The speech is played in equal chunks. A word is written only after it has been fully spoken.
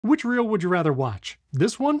Which reel would you rather watch?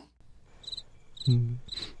 This one?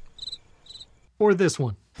 Or this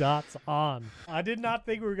one? Dots on. I did not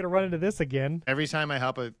think we were going to run into this again. Every time I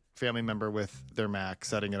help a family member with their Mac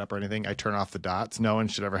setting it up or anything, I turn off the dots. No one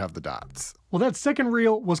should ever have the dots. Well, that second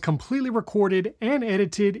reel was completely recorded and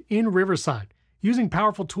edited in Riverside. Using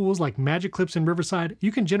powerful tools like Magic Clips in Riverside,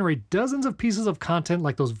 you can generate dozens of pieces of content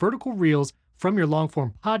like those vertical reels from your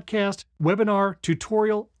long-form podcast, webinar,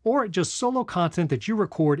 tutorial, or just solo content that you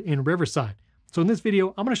record in Riverside. So in this video,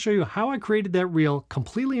 I'm going to show you how I created that reel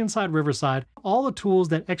completely inside Riverside, all the tools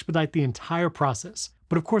that expedite the entire process.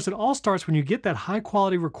 But of course, it all starts when you get that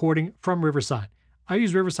high-quality recording from Riverside. I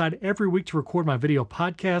use Riverside every week to record my video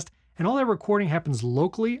podcast, and all that recording happens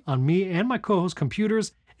locally on me and my co-host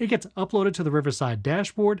computers. It gets uploaded to the Riverside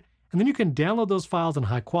dashboard, and then you can download those files in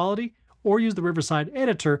high quality or use the Riverside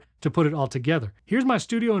editor to put it all together. Here's my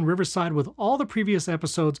studio in Riverside with all the previous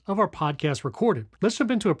episodes of our podcast recorded. Let's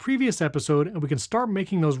jump into a previous episode and we can start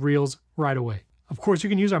making those reels right away. Of course, you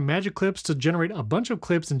can use our Magic Clips to generate a bunch of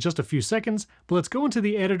clips in just a few seconds, but let's go into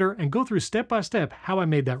the editor and go through step by step how I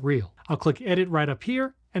made that reel. I'll click Edit right up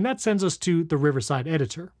here, and that sends us to the Riverside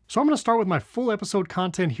editor. So I'm going to start with my full episode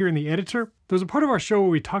content here in the editor. There's a part of our show where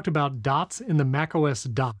we talked about dots in the macOS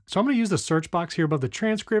dock. So I'm going to use the search box here above the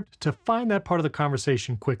transcript to find that part of the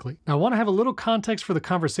conversation quickly. Now I want to have a little context for the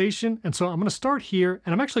conversation, and so I'm going to start here,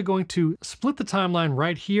 and I'm actually going to split the timeline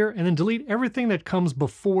right here and then delete everything that comes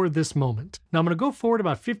before this moment. Now I'm going to go forward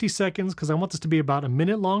about 50 seconds because I want this to be about a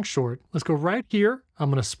minute long short. Let's go right here. I'm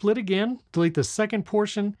going to split again, delete the second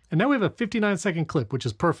portion, and now we have a 59-second clip, which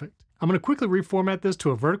is perfect. I'm going to quickly reformat this to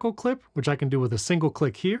a vertical clip, which I can do with a single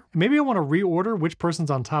click here. And maybe I want to reorder which person's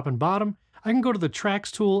on top and bottom. I can go to the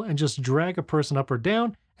tracks tool and just drag a person up or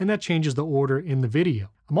down, and that changes the order in the video.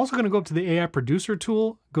 I'm also going to go up to the AI producer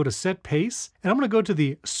tool, go to set pace, and I'm going to go to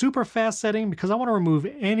the super fast setting because I want to remove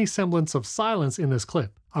any semblance of silence in this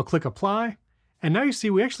clip. I'll click apply, and now you see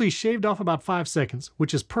we actually shaved off about 5 seconds,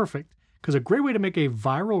 which is perfect. Because a great way to make a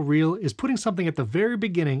viral reel is putting something at the very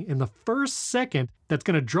beginning in the first second that's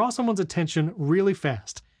going to draw someone's attention really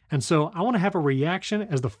fast. And so I want to have a reaction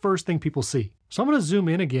as the first thing people see. So I'm going to zoom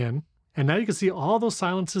in again, and now you can see all those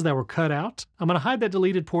silences that were cut out. I'm going to hide that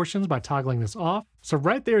deleted portions by toggling this off. So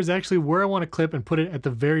right there is actually where I want to clip and put it at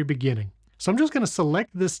the very beginning. So I'm just going to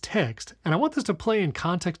select this text, and I want this to play in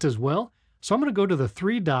context as well. So I'm going to go to the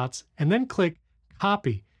 3 dots and then click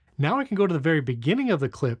copy. Now I can go to the very beginning of the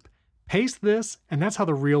clip, paste this, and that's how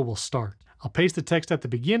the reel will start. I'll paste the text at the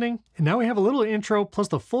beginning, and now we have a little intro plus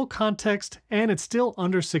the full context, and it's still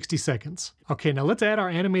under 60 seconds. Okay, now let's add our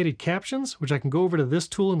animated captions, which I can go over to this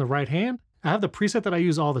tool in the right hand. I have the preset that I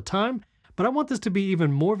use all the time, but I want this to be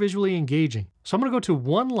even more visually engaging. So I'm gonna go to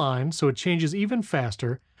 1 line so it changes even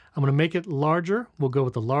faster. I'm gonna make it larger. We'll go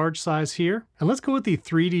with the large size here. And let's go with the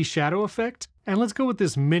 3D shadow effect, and let's go with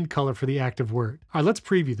this mint color for the active word. All right, let's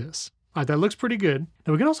preview this. All right, that looks pretty good.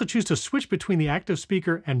 Now we can also choose to switch between the active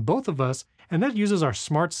speaker and both of us, and that uses our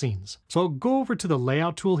smart scenes. So I'll go over to the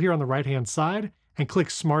layout tool here on the right-hand side and click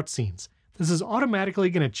smart scenes. This is automatically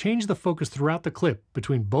going to change the focus throughout the clip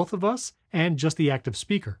between both of us and just the active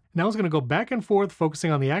speaker. Now it's going to go back and forth,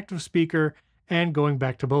 focusing on the active speaker and going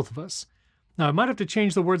back to both of us. Now I might have to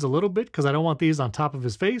change the words a little bit because I don't want these on top of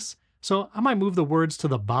his face. So I might move the words to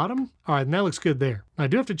the bottom. All right, and that looks good there. I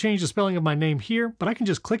do have to change the spelling of my name here, but I can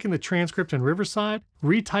just click in the transcript in Riverside,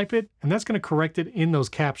 retype it, and that's going to correct it in those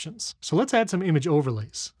captions. So let's add some image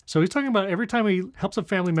overlays. So he's talking about every time he helps a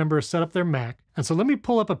family member set up their Mac. And so let me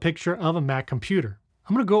pull up a picture of a Mac computer.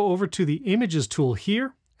 I'm going to go over to the images tool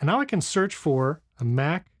here, and now I can search for a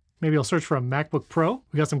Mac. Maybe I'll search for a MacBook Pro.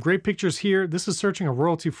 We got some great pictures here. This is searching a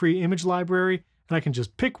royalty-free image library. And I can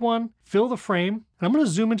just pick one, fill the frame, and I'm going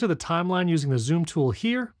to zoom into the timeline using the zoom tool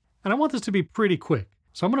here. And I want this to be pretty quick.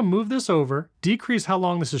 So I'm going to move this over, decrease how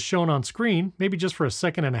long this is shown on screen, maybe just for 1.5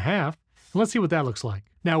 seconds, and let's see what that looks like.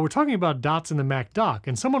 Now we're talking about dots in the Mac dock,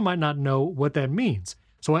 and someone might not know what that means.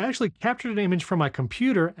 So I actually captured an image from my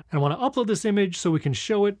computer, and I want to upload this image so we can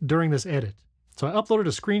show it during this edit. So I uploaded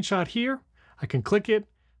a screenshot here. I can click it,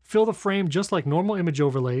 fill the frame just like normal image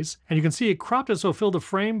overlays. And you can see it cropped it so it filled the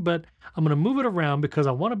frame, but I'm going to move it around because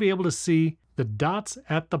I want to be able to see the dots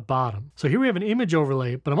at the bottom. So here we have an image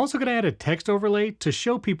overlay, but I'm also going to add a text overlay to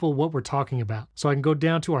show people what we're talking about. So I can go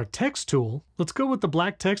down to our text tool. Let's go with the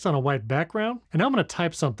black text on a white background. And now I'm going to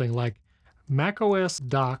type something like macOS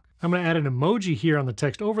dock. I'm going to add an emoji here on the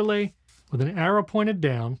text overlay with an arrow pointed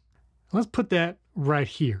down. Let's put that right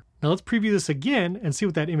here. Now let's preview this again and see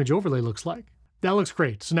what that image overlay looks like. That looks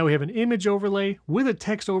great. So now we have an image overlay with a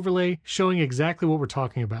text overlay showing exactly what we're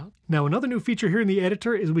talking about. Now another new feature here in the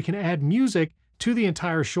editor is we can add music to the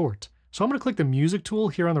entire short. So I'm going to click the music tool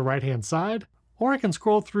here on the right hand side, or I can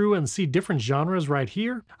scroll through and see different genres right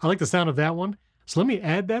here. I like the sound of that one. So let me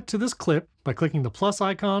add that to this clip by clicking the plus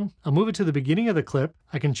icon. I'll move it to the beginning of the clip.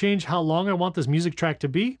 I can change how long I want this music track to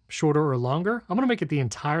be, shorter or longer. I'm going to make it the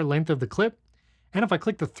entire length of the clip. And if I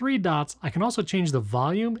click the three dots, I can also change the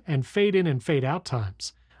volume and fade in and fade out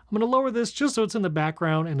times. I'm going to lower this just so it's in the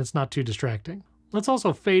background and it's not too distracting. Let's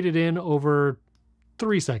also fade it in over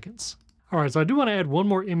 3 seconds. All right, so I do want to add one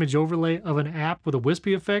more image overlay of an app with a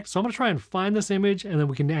wispy effect. So I'm going to try and find this image and then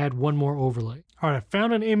we can add one more overlay. All right, I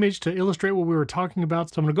found an image to illustrate what we were talking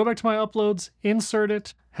about. So I'm going to go back to my uploads, insert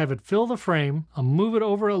it, have it fill the frame. I'll move it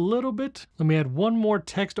over a little bit. Let me add one more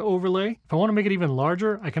text overlay. If I want to make it even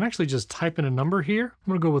larger, I can actually just type in a number here.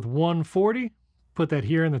 I'm going to go with 140, put that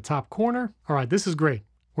here in the top corner. All right, this is great.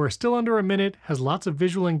 We're still under a minute, has lots of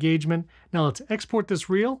visual engagement. Now let's export this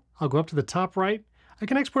reel. I'll go up to the top right. I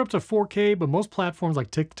can export up to 4K, but most platforms like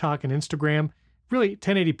TikTok and Instagram, really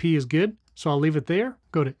 1080p is good. So I'll leave it there,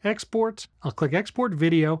 go to export, I'll click export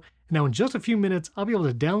video. And now in just a few minutes, I'll be able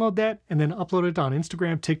to download that and then upload it on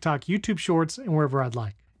Instagram, TikTok, YouTube Shorts, and wherever I'd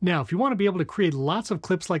like. Now, if you want to be able to create lots of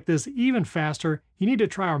clips like this even faster, you need to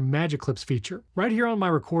try our Magic Clips feature. Right here on my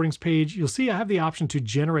recordings page, you'll see I have the option to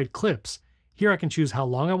generate clips. Here I can choose how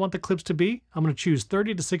long I want the clips to be. I'm going to choose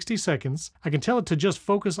 30 to 60 seconds. I can tell it to just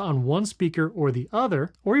focus on one speaker or the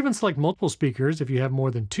other, or even select multiple speakers if you have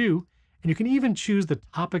more than two. And you can even choose the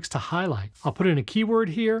topics to highlight. I'll put in a keyword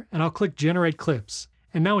here and I'll click Generate Clips.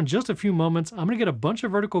 And now in just a few moments, I'm going to get a bunch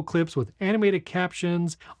of vertical clips with animated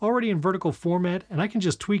captions already in vertical format, and I can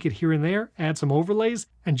just tweak it here and there, add some overlays,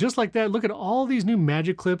 and just like that, look at all these new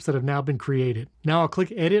magic clips that have now been created. Now I'll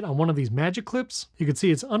click edit on one of these magic clips. You can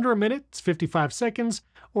see it's under a minute, it's 55 seconds,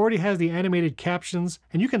 already has the animated captions,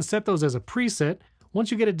 and you can set those as a preset.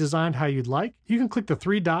 Once you get it designed how you'd like, you can click the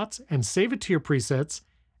three dots and save it to your presets.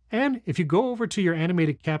 And if you go over to your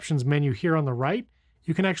animated captions menu here on the right,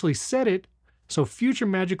 you can actually set it so future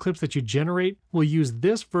magic clips that you generate will use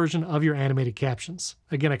this version of your animated captions.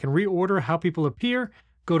 Again, I can reorder how people appear,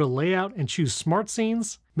 go to layout and choose smart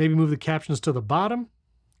scenes, maybe move the captions to the bottom,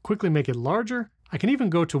 quickly make it larger. I can even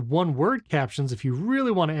go to one word captions if you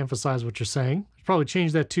really want to emphasize what you're saying. Probably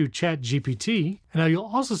change that to Chat GPT. And now you'll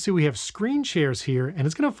also see we have screen shares here, and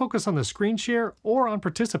it's going to focus on the screen share or on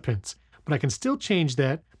participants. But I can still change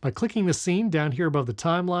that by clicking the scene down here above the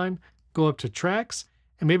timeline, go up to tracks,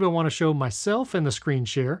 and maybe I want to show myself in the screen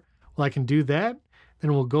share. Well, I can do that.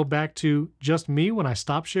 Then we'll go back to just me when I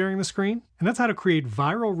stop sharing the screen. And that's how to create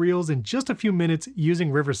viral reels in just a few minutes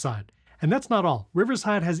using Riverside. And that's not all.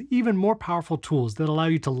 Riverside has even more powerful tools that allow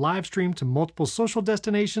you to live stream to multiple social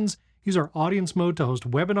destinations, use our audience mode to host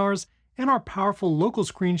webinars, and our powerful local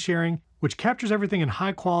screen sharing, which captures everything in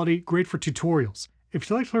high quality, great for tutorials. If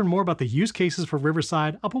you'd like to learn more about the use cases for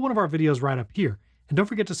Riverside, I'll put one of our videos right up here. And don't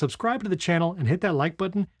forget to subscribe to the channel and hit that like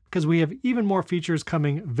button because we have even more features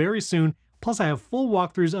coming very soon. Plus I have full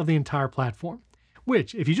walkthroughs of the entire platform,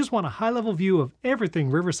 which if you just want a high-level view of everything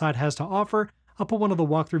Riverside has to offer, I'll put one of the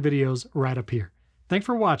walkthrough videos right up here. Thanks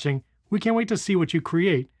for watching. We can't wait to see what you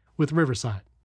create with Riverside.